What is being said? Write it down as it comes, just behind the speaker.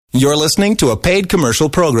You're listening to a paid commercial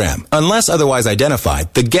program. Unless otherwise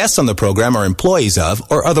identified, the guests on the program are employees of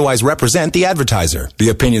or otherwise represent the advertiser. The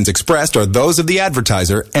opinions expressed are those of the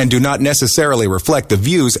advertiser and do not necessarily reflect the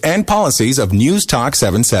views and policies of News Talk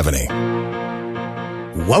 770.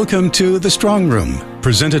 Welcome to The Strong Room,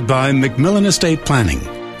 presented by MacMillan Estate Planning.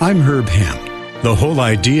 I'm Herb Ham. The whole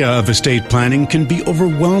idea of estate planning can be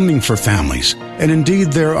overwhelming for families, and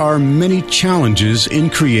indeed there are many challenges in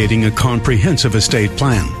creating a comprehensive estate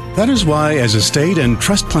plan. That is why, as estate and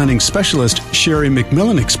trust planning specialist Sherry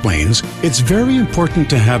MacMillan explains, it's very important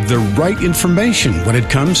to have the right information when it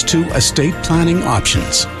comes to estate planning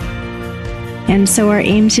options. And so our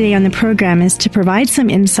aim today on the program is to provide some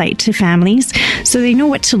insight to families so they know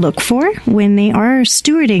what to look for when they are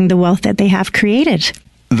stewarding the wealth that they have created.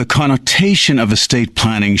 The connotation of estate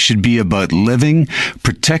planning should be about living,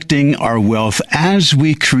 protecting our wealth as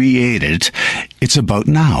we create it. It's about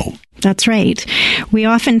now. That's right. We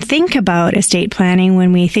often think about estate planning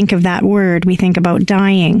when we think of that word. We think about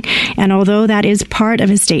dying. And although that is part of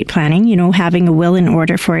estate planning, having a will in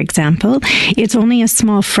order, for example, it's only a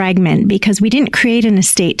small fragment because we didn't create an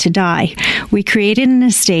estate to die. We created an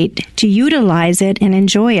estate to utilize it and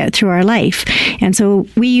enjoy it through our life. And so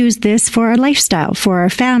we use this for our lifestyle, for our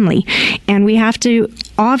family. And we have to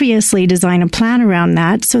obviously design a plan around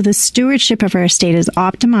that so the stewardship of our estate is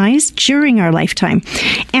optimized during our lifetime.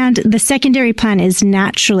 And the secondary plan is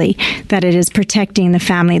naturally that it is protecting the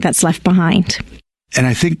family that's left behind. And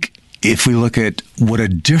I think if we look at what a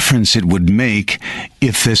difference it would make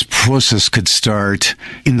if this process could start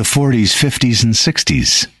in the 40s, 50s, and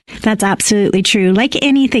 60s. That's absolutely true. Like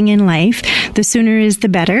anything in life, the sooner is the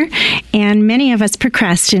better. And many of us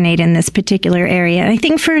procrastinate in this particular area. I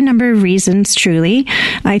think for a number of reasons, truly.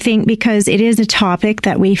 I think because it is a topic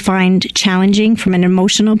that we find challenging from an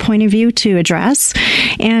emotional point of view to address.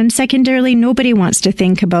 And secondarily, nobody wants to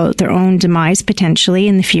think about their own demise potentially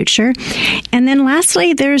in the future. And then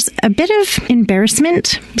lastly, there's a bit of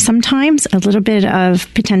embarrassment, sometimes a little bit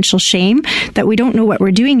of potential shame that we don't know what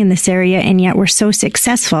we're doing in this area, and yet we're so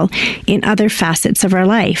successful in other facets of our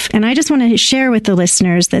life. And I just want to share with the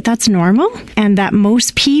listeners that that's normal and that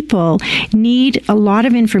most people need a lot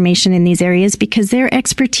of information in these areas because their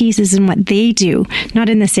expertise is in what they do, not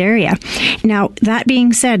in this area. Now, that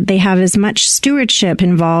being said, they have as much stewardship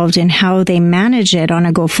involved in how they manage it on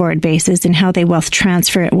a go-forward basis and how they wealth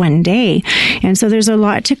transfer it one day. And so there's a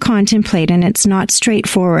lot to contemplate and it's not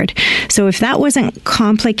straightforward. So if that wasn't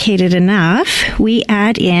complicated enough, we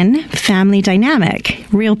add in family dynamic,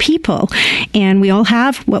 real people. And we all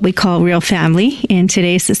have what we call real family in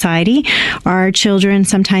today's society. Our children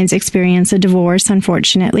sometimes experience a divorce,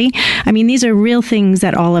 unfortunately. I mean, these are real things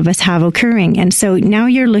that all of us have occurring. And so now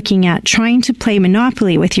you're looking at trying to play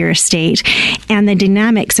Monopoly with your estate and the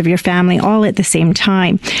dynamics of your family all at the same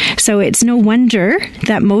time. So it's no wonder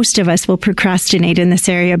that most of us will procrastinate in this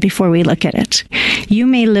area before we look at it. You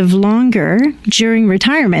may live longer during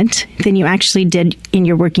retirement than you actually did in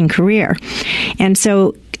your working career. And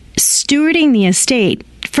so stewarding the estate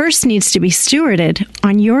first needs to be stewarded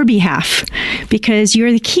on your behalf because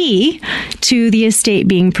you're the key to the estate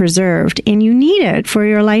being preserved and you need it for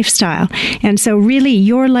your lifestyle. And so really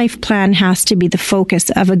your life plan has to be the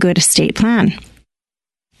focus of a good estate plan.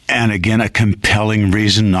 And again, a compelling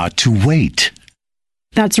reason not to wait.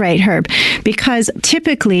 That's right, Herb, because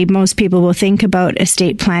typically most people will think about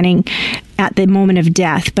estate planning at the moment of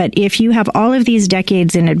death. But if you have all of these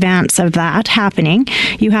decades in advance of that happening,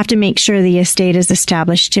 you have to make sure the estate is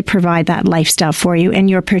established to provide that lifestyle for you and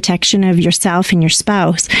your protection of yourself and your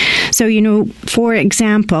spouse. So, for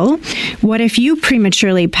example, what if you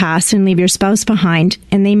prematurely pass and leave your spouse behind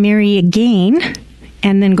and they marry again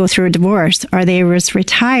and then go through a divorce? Are they as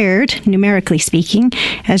retired, numerically speaking,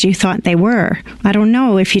 as you thought they were? I don't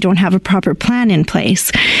know if you don't have a proper plan in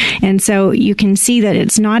place. And so you can see that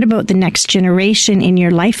it's not about the next generation in your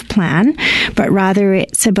life plan, but rather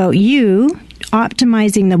it's about you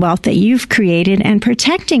optimizing the wealth that you've created and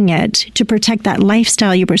protecting it to protect that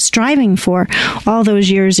lifestyle you were striving for all those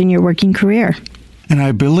years in your working career. And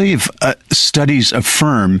I believe studies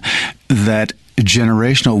affirm that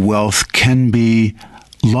generational wealth can be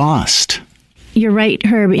lost. You're right,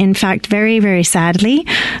 Herb. In fact, very, very sadly,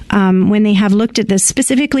 when they have looked at this,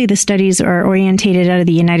 specifically the studies are orientated out of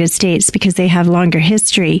the United States because they have longer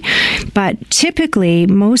history. But typically,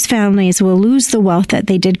 most families will lose the wealth that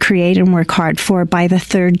they did create and work hard for by the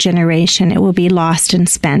third generation. It will be lost and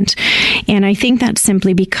spent. And I think that's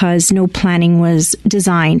simply because no planning was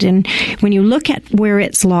designed. And when you look at where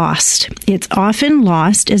it's lost, it's often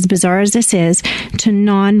lost, as bizarre as this is, to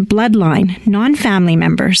non-bloodline, non-family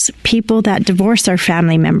members, people that divorce divorce our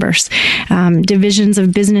family members, divisions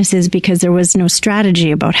of businesses because there was no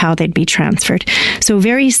strategy about how they'd be transferred. So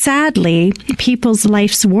very sadly, people's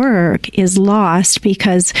life's work is lost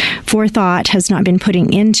because forethought has not been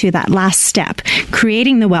putting into that last step,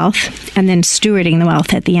 creating the wealth and then stewarding the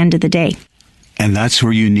wealth at the end of the day. And that's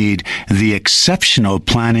where you need the exceptional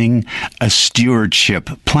planning, a stewardship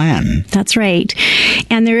plan. That's right.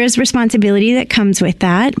 And there is responsibility that comes with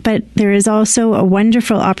that, but there is also a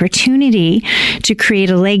wonderful opportunity to create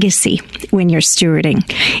a legacy when you're stewarding.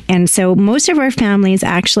 And so most of our families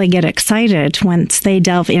actually get excited once they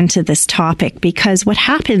delve into this topic, because what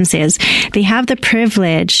happens is they have the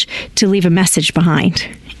privilege to leave a message behind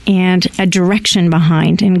and a direction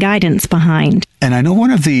behind and guidance behind. And I know one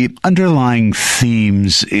of the underlying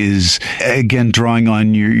themes is, again, drawing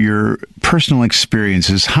on your personal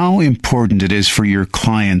experiences, how important it is for your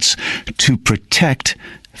clients to protect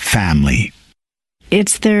family.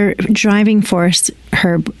 It's their driving force,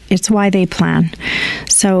 Herb. It's why they plan.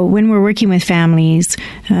 So when we're working with families,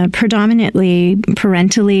 predominantly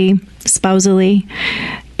parentally, spousally,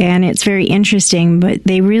 and it's very interesting, but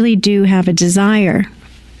they really do have a desire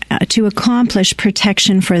to accomplish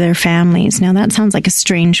protection for their families. Now, that sounds like a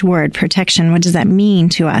strange word, protection. What does that mean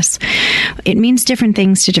to us? It means different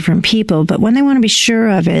things to different people, but what they want to be sure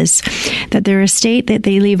of is that their estate that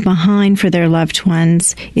they leave behind for their loved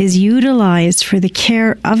ones is utilized for the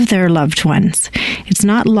care of their loved ones. It's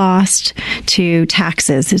not lost to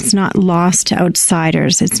taxes. It's not lost to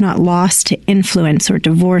outsiders. It's not lost to influence or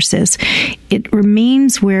divorces. It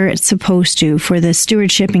remains where it's supposed to for the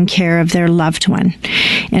stewardship and care of their loved one.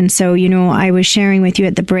 And so, I was sharing with you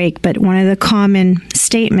at the break, but one of the common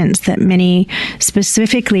statements that many,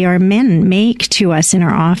 specifically our men, make to us in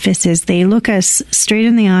our office is they look us straight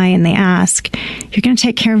in the eye and they ask, "You're going to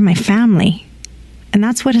take care of my family?" And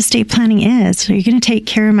that's what estate planning is. You're going to take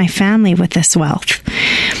care of my family with this wealth.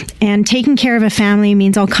 And taking care of a family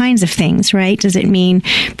means all kinds of things, right? Does it mean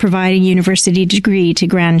providing a university degree to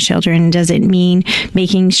grandchildren? Does it mean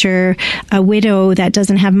making sure a widow that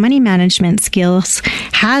doesn't have money management skills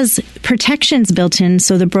has protections built in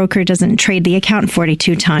so the broker doesn't trade the account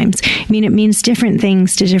 42 times? I mean, it means different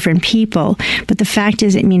things to different people, but the fact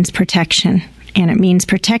is it means protection, and it means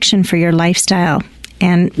protection for your lifestyle.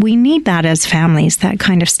 And we need that as families, that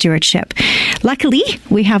kind of stewardship. Luckily,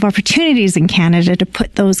 we have opportunities in Canada to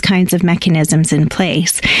put those kinds of mechanisms in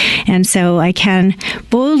place. And so I can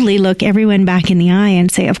boldly look everyone back in the eye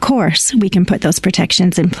and say, of course, we can put those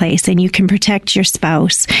protections in place. And you can protect your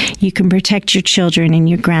spouse, you can protect your children and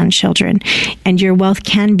your grandchildren. And your wealth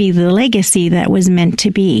can be the legacy that was meant to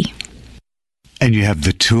be. And you have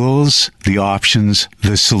the tools, the options,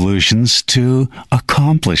 the solutions to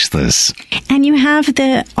accomplish this. And you have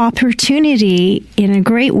the opportunity in a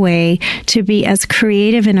great way to be as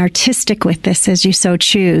creative and artistic with this as you so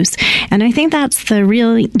choose. And I think that's the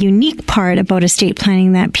real unique part about estate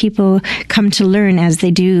planning that people come to learn as they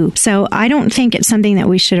do. So I don't think it's something that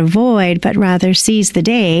we should avoid, but rather seize the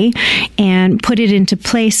day and put it into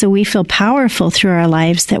place so we feel powerful through our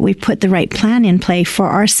lives, that we put the right plan in play for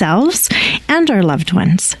ourselves and our loved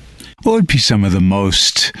ones. What would be some of the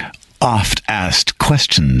most oft asked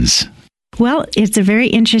questions? Well, it's a very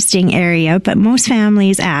interesting area, but most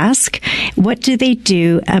families ask, what do they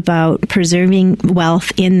do about preserving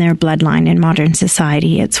wealth in their bloodline in modern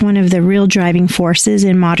society? It's one of the real driving forces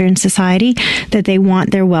in modern society that they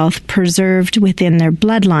want their wealth preserved within their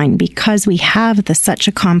bloodline because we have such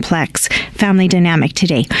a complex family dynamic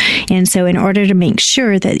today. And so in order to make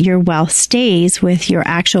sure that your wealth stays with your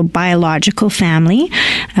actual biological family,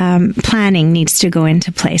 planning needs to go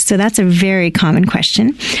into place. So that's a very common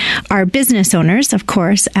question. Our business owners, of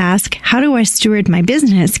course, ask, how do I steward my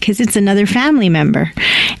business? Because it's another family member.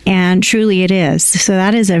 And truly it is. So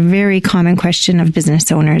that is a very common question of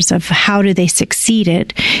business owners, of how do they succeed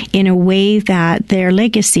it in a way that their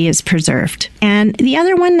legacy is preserved. And the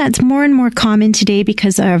other one that's more and more common today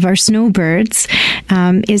because of our snowbirds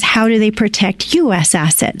is how do they protect U.S.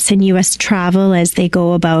 assets and U.S. travel as they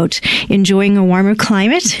go about enjoying a warmer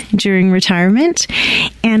climate during retirement.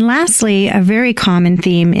 And lastly, a very common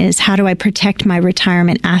theme is how do I protect my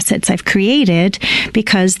retirement assets I've created,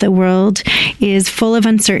 because the world is full of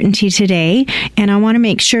uncertainty today, and I want to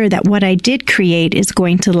make sure that what I did create is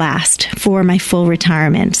going to last for my full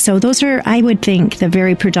retirement. So those are, I would think, the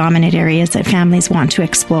very predominant areas that families want to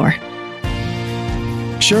explore.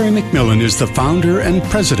 Sherry MacMillan is the founder and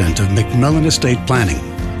president of MacMillan Estate Planning.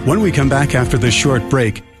 When we come back after this short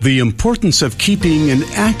break, the importance of keeping an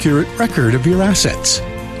accurate record of your assets.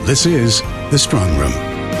 This is The Strong Room.